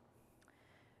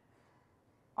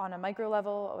 On a micro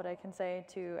level, what I can say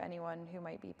to anyone who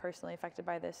might be personally affected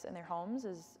by this in their homes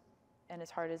is, and as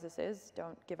hard as this is,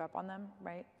 don't give up on them,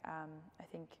 right? I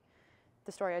think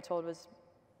the story I told was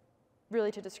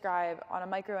really to describe on a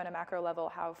micro and a macro level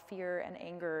how fear and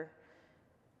anger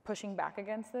pushing back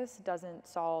against this doesn't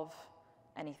solve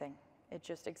anything. It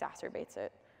just exacerbates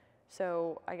it.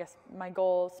 So I guess my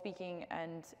goal speaking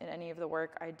and in any of the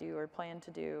work I do or plan to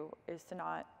do is to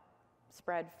not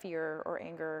spread fear or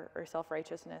anger or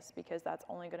self-righteousness, because that's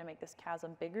only going to make this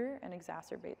chasm bigger and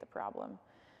exacerbate the problem.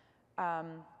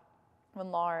 When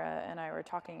Laura and I were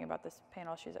talking about this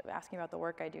panel, she was asking about the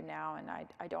work I do now, and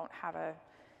I don't have a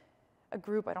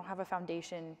group, I don't have a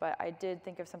foundation, but I did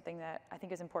think of something that I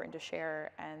think is important to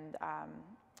share, and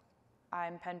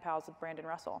I'm pen pals with Brandon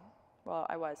Russell. Well,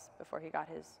 I was before he got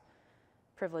his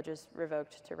privileges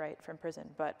revoked to write from prison,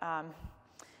 but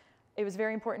it was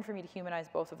very important for me to humanize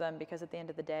both of them, because at the end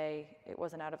of the day, it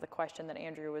wasn't out of the question that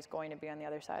Andrew was going to be on the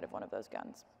other side of one of those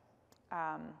guns.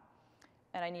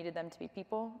 And I needed them to be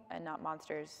people and not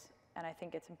monsters, and I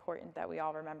think it's important that we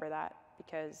all remember that,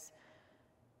 because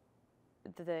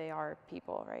they are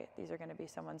people, right? These are going to be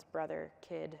someone's brother,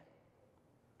 kid,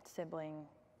 sibling,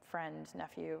 friend,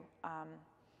 nephew.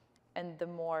 And the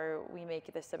more we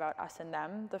make this about us and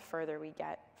them, the further we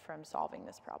get from solving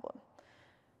this problem.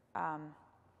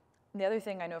 The other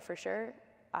thing I know for sure,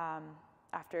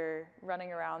 after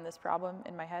running around this problem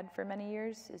in my head for many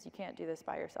years, is you can't do this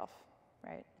by yourself,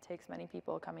 right? It takes many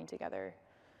people coming together,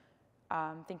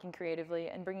 thinking creatively,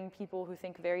 and bringing people who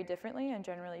think very differently, and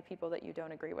generally people that you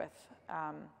don't agree with,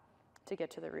 to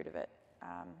get to the root of it.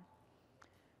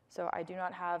 So I do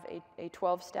not have a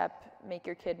 12-step make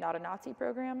your kid not a Nazi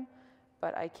program,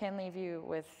 but I can leave you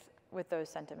with those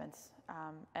sentiments.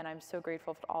 And I'm so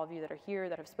grateful to all of you that are here,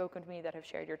 that have spoken to me, that have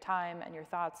shared your time and your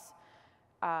thoughts,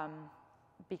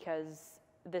 because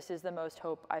this is the most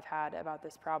hope I've had about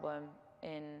this problem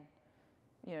in,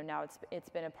 now it's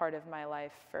been a part of my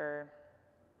life for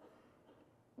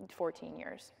 14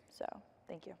 years. So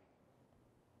thank you.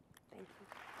 Thank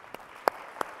you.